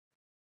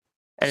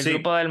 El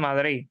grupo del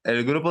Madrid.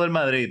 El grupo del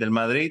Madrid. El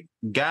Madrid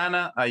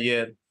gana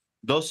ayer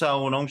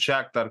 2-1 a un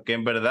Shakhtar que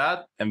en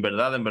verdad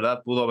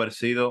pudo haber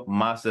sido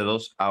más de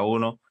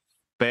 2-1,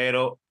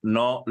 pero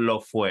no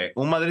lo fue.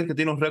 Un Madrid que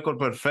tiene un récord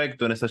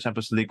perfecto en esta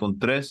Champions League con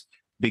 3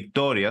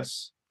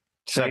 victorias.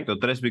 Exacto,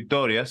 3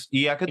 victorias.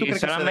 ¿Y a qué tú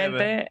crees que se debe?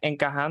 Solamente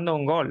encajando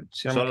un gol,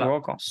 si no me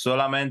equivoco.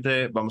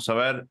 Solamente, vamos a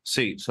ver,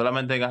 sí,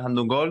 solamente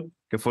encajando un gol,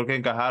 que fue el que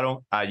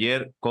encajaron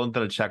ayer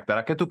contra el Shakhtar.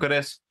 ¿A qué tú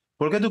crees?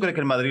 ¿Por qué tú crees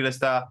que el Madrid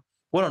está...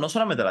 Bueno, no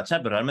solamente la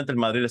Champions, realmente el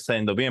Madrid está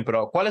yendo bien,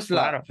 pero ¿cuál es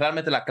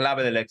realmente la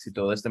clave del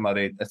éxito de este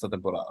Madrid esta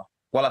temporada?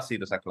 ¿Cuál ha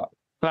sido esa clave?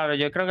 Claro,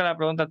 yo creo que la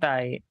pregunta está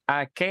ahí.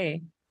 ¿A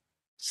qué?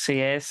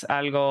 Si es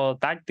algo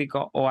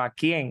táctico, o a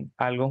quién,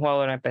 a algún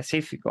jugador en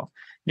específico.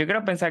 Yo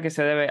quiero pensar que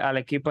se debe al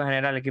equipo en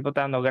general. El equipo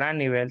está dando gran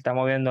nivel,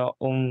 estamos viendo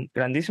un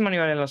grandísimo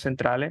nivel en los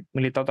centrales.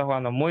 Militao está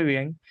jugando muy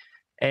bien.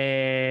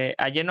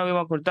 Ayer no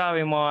vimos a Courtois,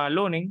 vimos a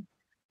Lunin,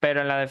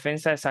 pero en la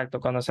defensa, exacto,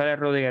 cuando sale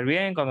Rudiger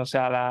bien, cuando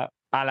sale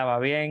Álava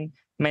bien.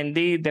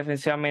 Mendy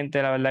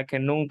defensivamente, la verdad que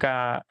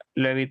nunca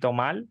lo he visto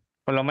mal.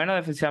 Por lo menos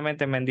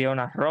defensivamente Mendy es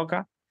una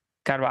roca.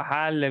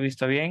 Carvajal le he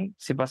visto bien.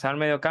 Si pasa al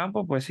medio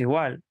campo, pues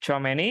igual.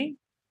 Tchouaméni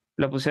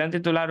lo pusieron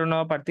titular un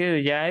nuevo partido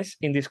y ya es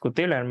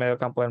indiscutible en el medio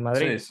campo del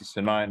Madrid.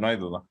 Sí, no hay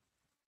duda.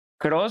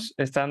 Kroos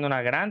está dando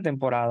una gran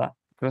temporada.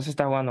 Kroos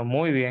está jugando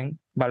muy bien.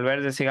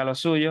 Valverde sigue a lo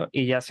suyo,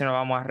 y ya si nos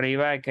vamos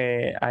arriba,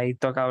 que ahí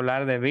toca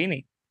hablar de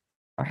Vini.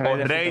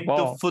 Rey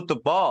de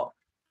fútbol.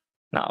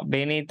 No,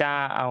 Vini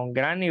está a un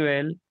gran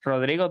nivel.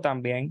 Rodrigo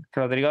también.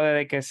 Rodrigo,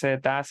 desde que se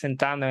está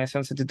sentando en ese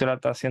 11 titular,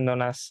 está haciendo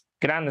unas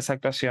grandes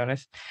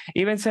actuaciones.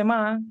 Y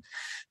Benzema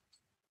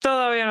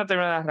todavía no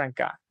termina de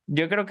arrancar.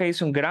 Yo creo que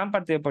hizo un gran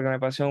partido porque me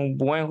pareció un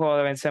buen juego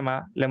de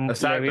Benzema.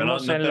 Exacto, no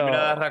termina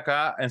de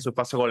arrancar en su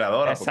pase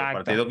goleadora, porque el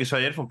partido que hizo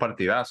ayer fue un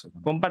partidazo.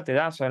 Fue un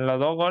partidazo. En los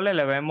 2 goles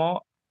le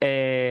vemos,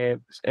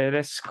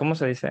 ¿cómo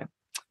se dice?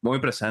 Muy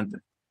presente.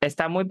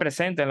 está muy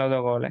presente en los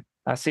 2 goles.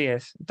 Así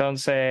es.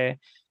 Entonces,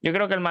 yo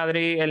creo que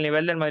el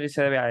nivel del Madrid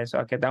se debe a eso,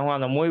 a que están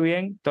jugando muy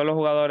bien, todos los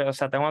jugadores, o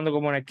sea, están jugando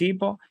como un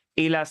equipo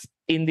y las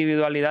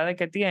individualidades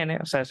que tiene,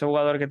 o sea, esos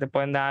jugadores que te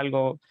pueden dar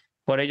algo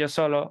por ellos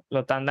solos,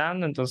 lo están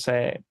dando,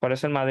 entonces, por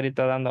eso el Madrid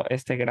está dando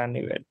este gran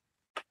nivel.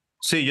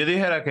 Sí, yo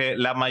dijera que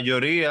la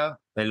mayoría,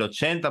 el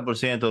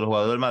 80% de los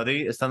jugadores del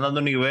Madrid están dando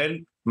un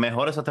nivel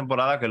mejor esa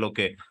temporada que lo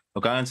que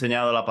han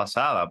enseñado la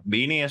pasada.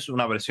 Vini es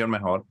una versión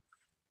mejor.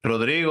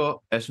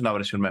 Rodrigo es una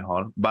versión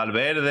mejor.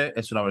 Valverde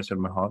es una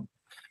versión mejor.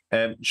 Sí.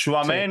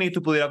 Tchouaméni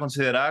tú pudieras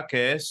considerar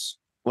que es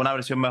una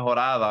versión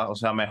mejorada, o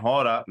sea,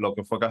 mejora lo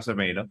que fue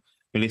Casemiro.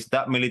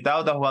 Militao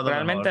está jugando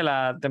Realmente mejor.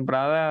 la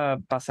temporada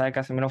pasada de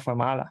Casemiro fue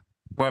mala.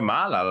 Fue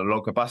mala.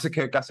 Lo que pasa es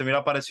que Casemiro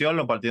apareció en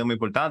los partidos muy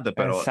importantes,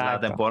 pero la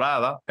Exacto.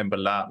 temporada en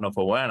verdad no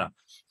fue buena.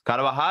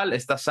 Carvajal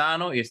está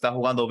sano y está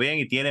jugando bien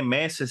y tiene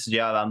meses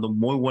ya dando un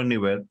muy buen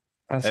nivel.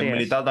 Así El es.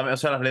 Militao también, o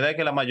sea, la realidad es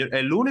que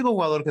el único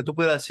jugador que tú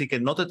pudieras decir que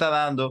no te está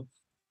dando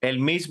el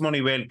mismo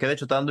nivel, que de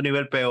hecho está dando un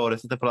nivel peor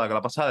esta temporada que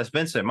la pasada, es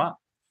Benzema.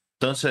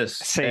 Entonces,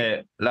 Sí.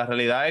 la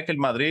realidad es que el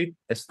Madrid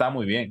está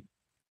muy bien.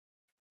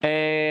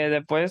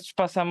 Después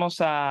pasamos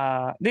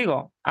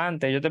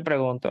antes yo te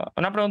pregunto,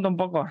 una pregunta un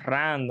poco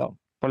random,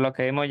 por lo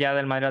que vimos ya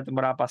del Madrid la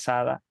temporada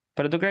pasada,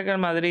 pero ¿tú crees que el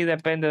Madrid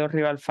depende de un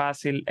rival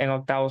fácil en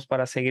octavos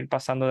para seguir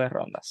pasando de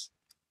rondas?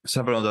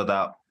 Esa pregunta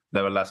está,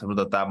 de verdad, esa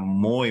pregunta está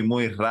muy,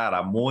 muy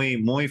rara,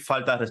 muy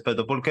falta de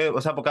respeto. ¿Por qué?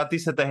 O sea, ¿por qué a ti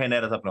se te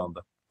genera esa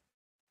pregunta?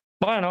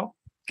 Bueno,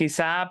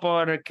 quizá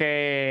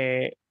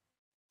porque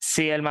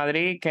si el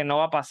Madrid, que no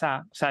va a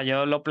pasar, o sea,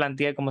 yo lo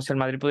planteé como si el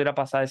Madrid pudiera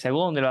pasar de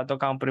segundo y le va a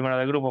tocar un primero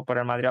de grupo, pero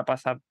el Madrid va a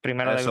pasar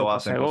primero de Eso va a grupo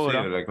ser seguro.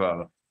 imposible,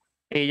 claro.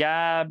 Y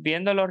ya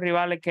viendo los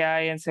rivales que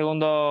hay en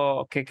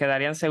segundo, que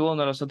quedarían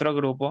segundo en los otros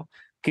grupos,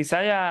 quizá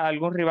haya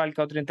algún rival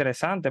que otro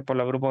interesante por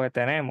los grupos que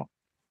tenemos,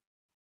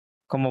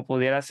 como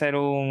pudiera ser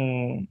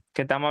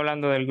que estamos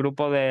hablando del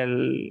grupo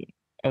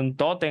un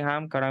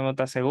Tottenham, que ahora mismo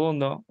está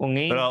segundo, un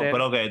Pero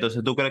Inter. ok,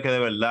 entonces tú crees que de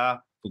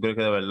verdad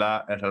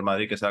el Real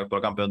Madrid, que sea el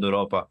actual campeón de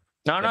Europa,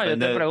 No, yo te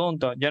depende.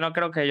 pregunto, yo no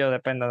creo que ellos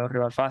dependan de un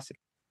rival fácil.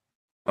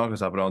 No,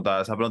 esa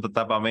pregunta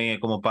está para mí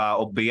como para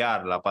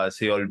obviarla, para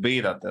decir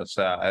olvídate. O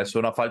sea, es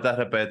una falta de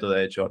respeto,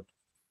 de hecho,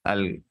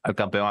 al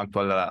campeón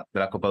actual de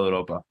la Copa de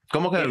Europa.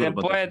 ¿Cómo queda Y el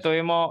grupo después entonces?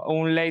 tuvimos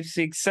un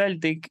Leipzig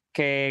Celtic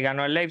que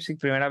ganó el Leipzig,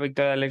 primera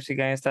victoria del Leipzig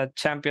en esta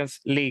Champions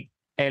League.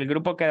 El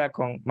grupo queda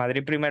con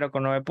Madrid primero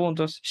con 9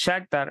 puntos,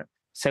 Shakhtar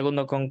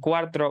segundo con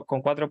 4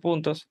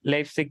 puntos,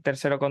 Leipzig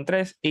tercero con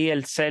 3 y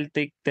el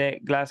Celtic de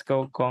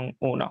Glasgow con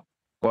 1.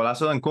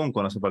 Golazo de Nkunku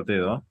en ese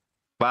partido, ¿eh?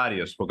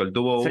 Varios, porque él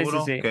tuvo Sí, sí,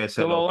 uno sí. que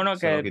se Tuvo lo, uno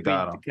se lo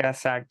quitaron.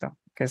 exacto,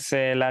 que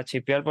se la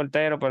chipió al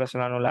portero, pero se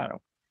lo anularon.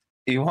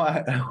 Y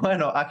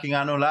bueno, a quien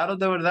anularon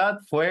de verdad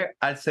fue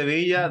al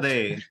Sevilla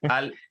de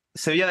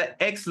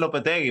ex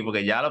Lopetegui,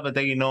 porque ya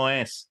Lopetegui no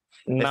es.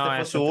 Este No fue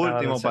es su entrenador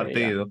del último Sevilla.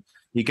 partido.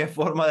 Y qué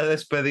forma de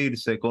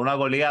despedirse con una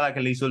goleada que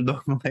le hizo el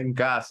Dortmund en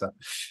casa.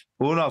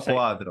 1 a Sí.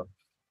 4.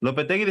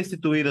 Lopetegui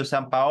destituido,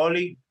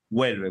 Sampaoli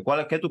vuelve.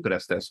 ¿Qué tú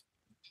crees de eso?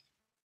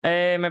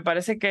 Me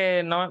parece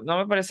que no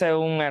me parece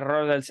un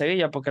error del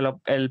Sevilla porque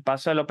el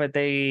paso de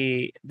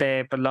Lopetegui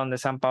de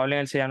San Paolo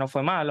en el Sevilla no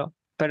fue malo,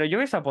 pero yo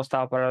hubiese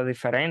apostado por algo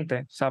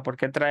diferente. O sea, ¿por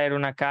qué traer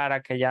una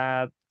cara que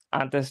ya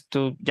antes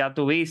tú ya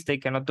tuviste y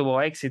que no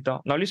tuvo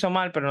éxito? No lo hizo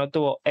mal, pero no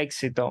tuvo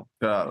éxito.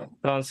 Claro.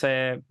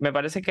 Entonces, me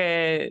parece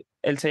que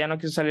el Sevilla no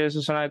quiso salir de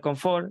su zona de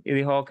confort y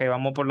dijo, ok,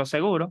 vamos por lo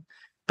seguro,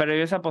 pero yo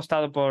hubiese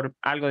apostado por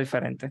algo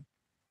diferente.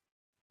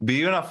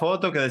 Vi una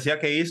foto que decía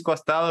que Isco ha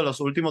estado en los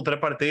últimos 3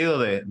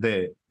 partidos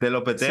de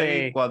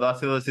Lopetegui Sí, cuando ha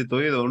sido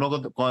destituido. Uno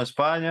con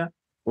España,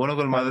 uno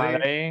con con Madrid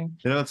Madrid,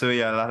 y uno con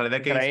Sevilla. La realidad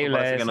es que Isco parece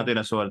increíble que no eso.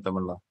 tiene suerte,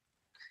 ¿verdad?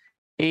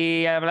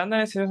 Y hablando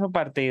de ese mismo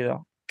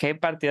partido, qué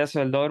partidazo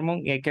del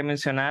Dortmund, y hay que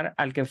mencionar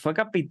al que fue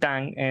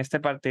capitán en este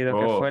partido,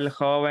 que fue el Uf,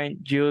 joven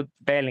Jude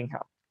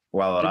Bellingham. Yo te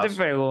jugadorazo.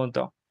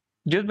 pregunto,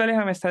 Jude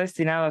Bellingham está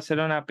destinado a ser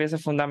una pieza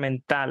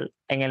fundamental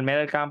en el medio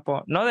del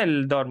campo, no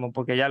del Dortmund,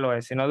 porque ya lo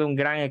es, sino de un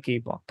gran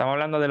equipo. Estamos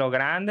hablando de lo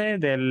grande,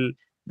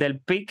 del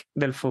pick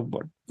del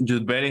fútbol.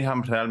 Jude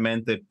Bellingham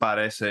realmente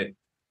parece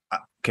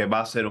que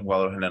va a ser un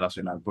jugador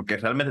generacional, porque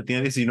realmente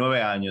tiene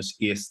 19 años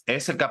y es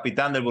el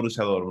capitán del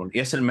Borussia Dortmund y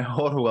es el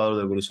mejor jugador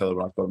del Borussia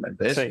Dortmund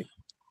actualmente. Es Sí,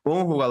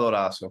 un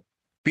jugadorazo.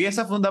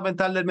 Pieza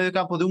fundamental del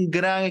mediocampo de un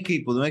gran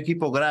equipo, de un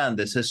equipo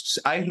grande.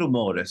 Hay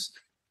rumores.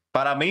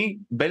 Para mí,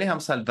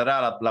 Bellingham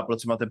saltará la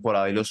próxima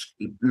temporada y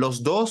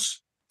los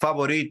dos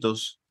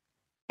favoritos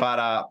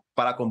para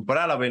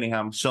comprar a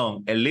Bellingham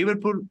son el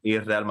Liverpool y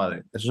el Real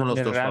Madrid. Esos son los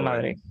del dos Real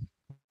favoritos. Madrid.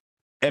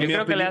 En Yo mi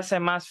creo que le opinión, hace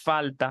más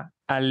falta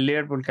al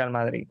Liverpool que al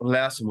Madrid. le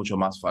hace mucho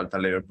más falta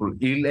al Liverpool.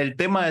 Y el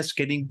tema es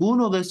que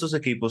ninguno de estos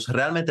equipos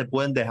realmente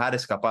pueden dejar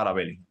escapar a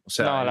Bellingham. O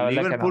sea, No, la el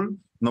verdad que no. Liverpool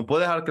no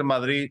puede dejar que el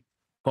Madrid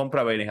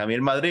compre a Bellingham y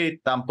el Madrid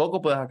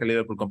tampoco puede dejar que el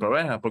Liverpool compre a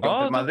Bellingham, porque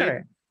aunque el Oh, ¿tú Madrid,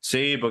 crees?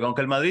 sí, porque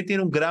aunque el Madrid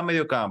tiene un gran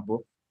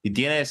mediocampo y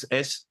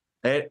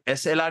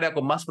es el área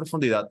con más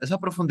profundidad, esa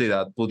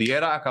profundidad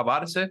pudiera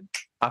acabarse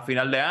a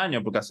final de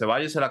año, porque a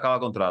Ceballos se le acaba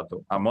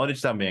contrato, a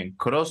Modric también,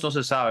 Kroos no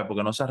se sabe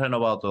porque no se ha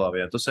renovado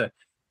todavía. Entonces,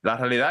 La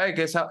realidad es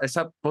que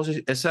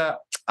esa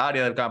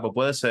área del campo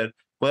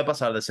puede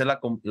pasar de ser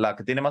la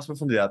que tiene más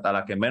profundidad a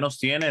la que menos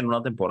tiene en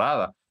una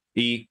temporada.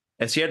 Y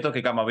es cierto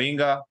que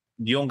Camavinga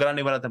dio un gran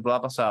nivel la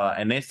temporada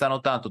pasada, en esta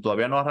no tanto,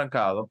 todavía no ha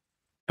arrancado,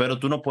 pero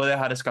tú no puedes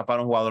dejar escapar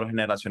a un jugador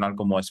generacional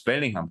como es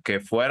Bellingham, que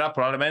fuera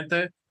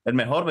probablemente el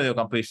mejor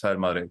mediocampista del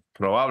Madrid,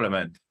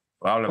 probablemente.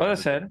 Puede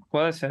Probablemente. ser,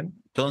 puede ser.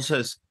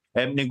 Entonces,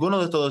 ninguno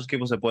de estos dos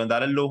equipos se pueden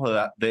dar el lujo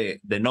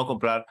de no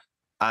comprar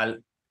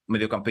al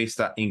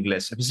mediocampista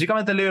inglés.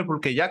 Específicamente el Liverpool,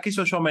 que ya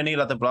quiso Tchouaméni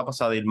la temporada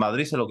pasada y el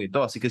Madrid se lo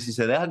quitó. Así que si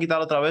se deja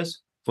quitar otra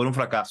vez, fue un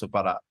fracaso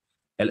para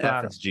el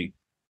Claro. FSG.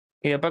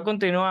 Y después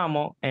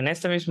continuamos en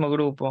este mismo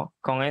grupo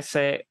con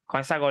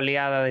esa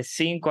goleada de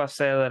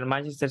 5-0 del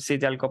Manchester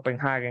City al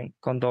Copenhagen,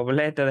 con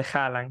doblete de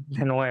Haaland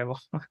de nuevo.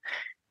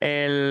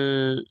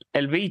 El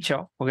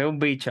bicho, porque es un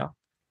bicho,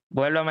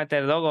 vuelve a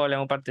meter 2 goles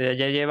en un partido.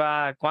 Ya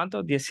lleva,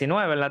 ¿cuánto?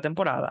 19 en la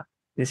temporada.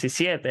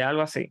 17,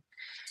 algo así.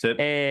 Sí.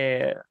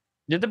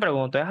 Yo te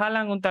pregunto, ¿es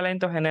Haaland un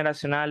talento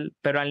generacional,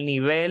 pero al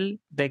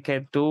nivel de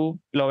que tú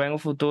lo ves en un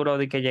futuro,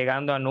 de que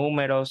llegando a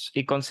números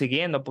y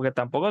consiguiendo, porque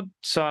tampoco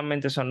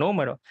solamente son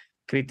números?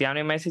 Cristiano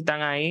y Messi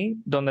están ahí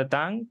donde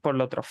están por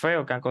los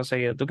trofeos que han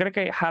conseguido. ¿Tú crees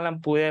que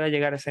Haaland pudiera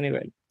llegar a ese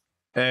nivel?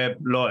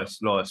 Lo es.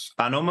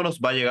 A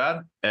números va a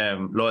llegar,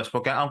 lo es,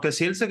 porque aunque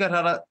si él se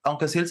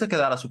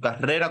quedara su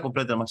carrera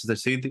completa en Manchester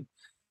City,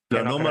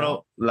 los números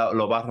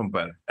lo va a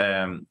romper.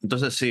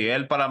 Entonces, sí,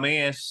 él para mí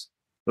es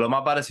lo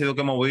más parecido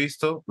que hemos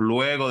visto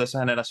luego de esa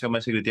generación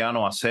Messi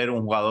Cristiano a ser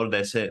un jugador de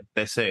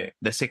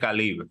ese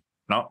calibre,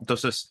 ¿no?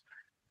 Entonces,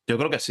 yo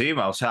creo que sí,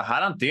 o sea,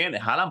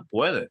 Haaland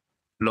puede.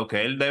 Lo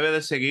que él debe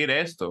de seguir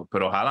esto,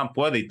 pero Haaland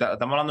puede. Y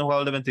estamos hablando de un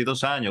jugador de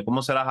 22 años.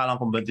 ¿Cómo será Haaland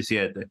con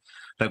 27?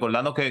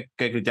 Recordando que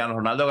Cristiano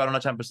Ronaldo ganó una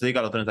Champions League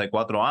a los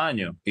 34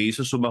 años y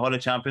hizo sus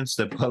mejores Champions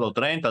después de los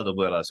 30, tú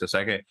puedes decir. O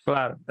sea que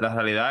Claro. la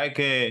realidad es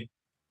que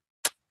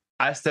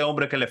a este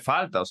hombre que le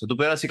falta, o sea, tú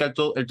pudieras decir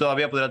que él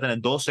todavía podría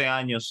tener 12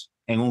 años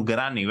en un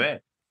gran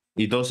nivel.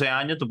 Y 12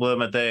 años tú puedes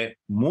meter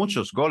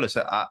muchos goles.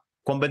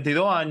 Con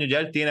 22 años ya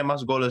él tiene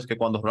más goles que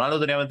cuando Ronaldo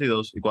tenía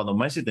 22 y cuando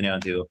Messi tenía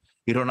 22.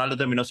 Y Ronaldo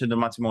terminó siendo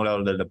el máximo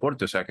goleador del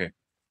deporte, o sea que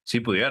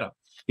sí pudiera.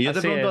 Y yo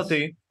te pregunto a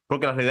ti,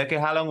 porque la realidad es que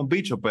Haaland es un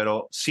bicho,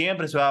 pero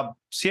siempre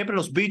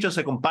los bichos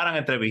se comparan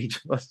entre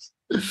bichos.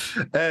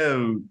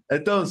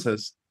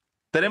 Entonces,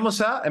 tenemos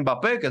a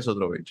Mbappé, que es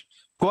otro bicho.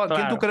 ¿Cuál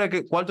tú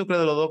crees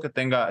de los dos que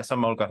tenga esa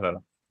mejor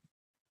carrera?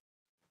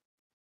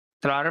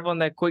 Te lo voy a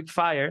responder quick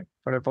fire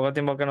por el poco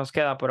tiempo que nos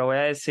queda, pero voy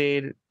a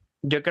decir,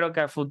 yo creo que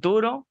al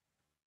futuro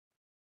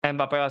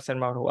Mbappé va a ser el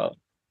mejor jugador.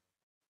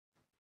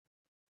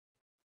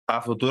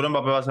 A futuro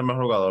Mbappé va a ser el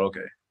mejor jugador, ok.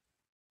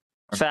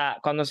 O sea,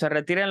 cuando se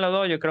retiren los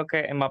dos, yo creo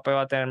que Mbappé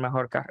va a tener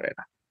mejor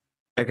carrera.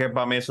 Es que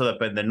para mí eso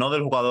depende, no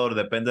del jugador,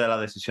 depende de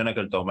las decisiones que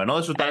él tome, no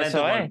de su talento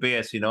con el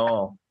pie,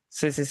 sino...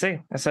 Sí,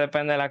 eso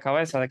depende de la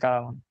cabeza de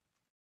cada uno.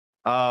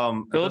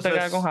 ¿Tú te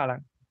quedas con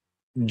Haaland?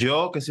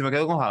 Yo, que si me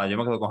quedo con Haaland, yo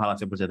me quedo con Haaland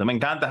 100%. Me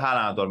encanta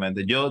Haaland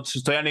actualmente. Yo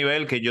estoy a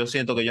nivel que yo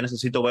siento que yo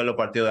necesito ver los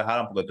partidos de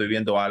Haaland porque estoy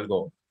viendo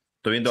algo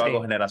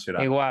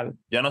generacional. Igual.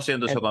 Yo no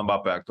siento eso con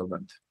Mbappé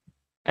actualmente.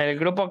 El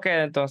grupo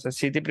queda entonces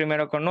City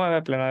primero con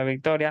 9, pleno de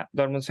victoria,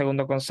 Dortmund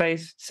segundo con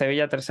 6,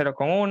 Sevilla tercero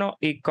con 1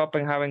 y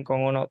Copenhagen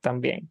con 1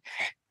 también.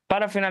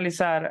 Para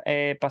finalizar,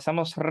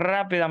 pasamos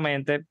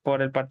rápidamente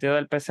por el partido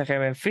del PSG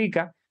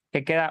Benfica,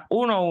 que queda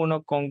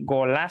 1-1 con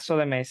golazo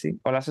de Messi,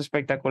 golazo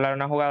espectacular,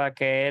 una jugada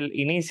que él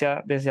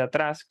inicia desde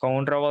atrás con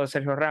un robo de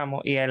Sergio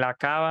Ramos y él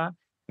acaba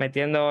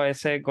metiendo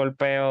ese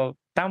golpeo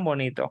tan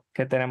bonito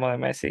que tenemos de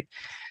Messi.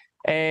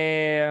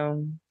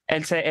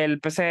 El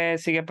PSG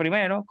sigue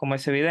primero, como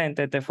es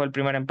evidente, este fue el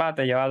primer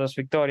empate, lleva 2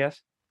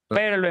 victorias,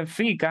 pero el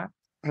Benfica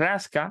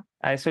rasca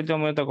a ese último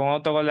minuto con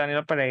otro gol de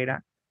Danilo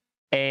Pereira,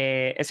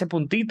 ese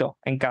puntito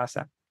en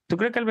casa. ¿Tú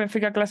crees que el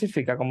Benfica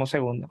clasifica como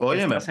segundo?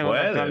 Oye,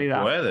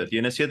 puede.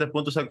 Tiene 7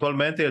 puntos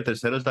actualmente y el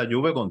tercero está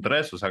Juve con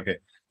 3. O sea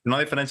que una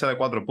diferencia de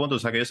 4 puntos. O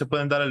sea que ellos se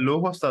pueden dar el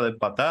lujo hasta de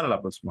empatar a la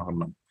próxima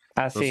jornada.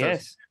 Así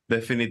es.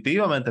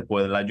 Definitivamente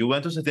puede. La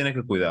Juventus se tiene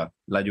que cuidar.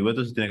 Una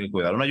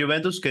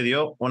Juventus que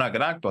dio una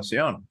gran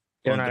actuación.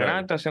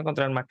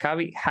 Contra el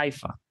Maccabi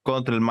Haifa.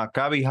 Contra el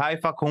Maccabi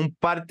Haifa con un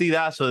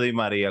partidazo de Di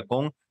María,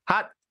 con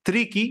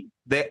hat-tricky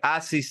de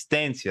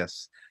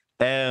asistencias.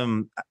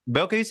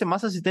 Veo que dice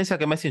más asistencia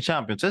que Messi en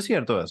Champions. ¿Es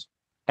cierto eso?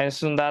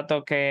 Es un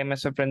dato que me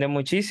sorprendió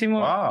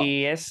muchísimo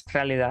y es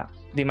realidad.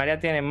 Di María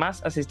tiene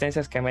más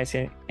asistencias que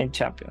Messi en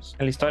Champions,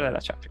 en la historia de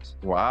la Champions.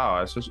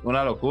 Wow, eso es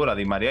una locura.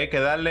 Di María hay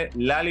que darle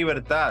la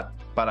libertad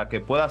para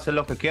que pueda hacer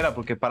lo que quiera,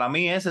 porque para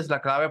mí esa es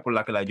la clave por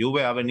la que la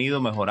Juve ha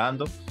venido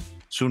mejorando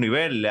su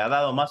nivel. Le ha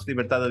dado más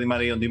libertad a Di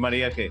María, un Di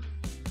María que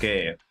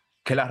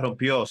la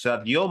rompió. O sea,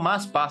 dio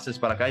más pases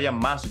para que haya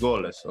más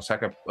goles. O sea,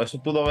 que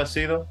eso pudo haber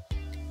sido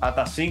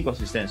hasta 5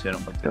 asistencias en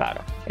un partido.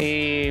 Claro.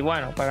 Y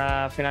bueno,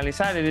 para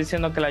finalizar, ir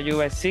diciendo que la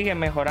Juve sigue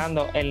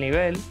mejorando el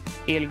nivel.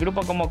 Y el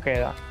grupo, ¿cómo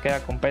queda? Queda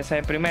con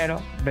PSG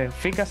primero,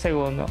 Benfica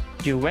segundo,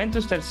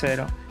 Juventus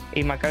tercero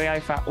y Maccabi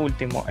Haifa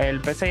último. El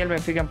PSG y el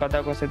Benfica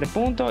empatados con 7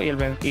 puntos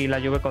y la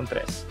Juve con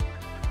 3.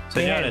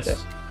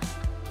 Señores,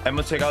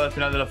 Hemos llegado al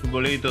final de los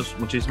futbolitos.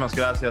 Muchísimas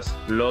gracias.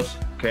 Los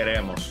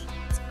queremos.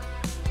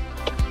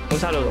 Un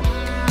saludo.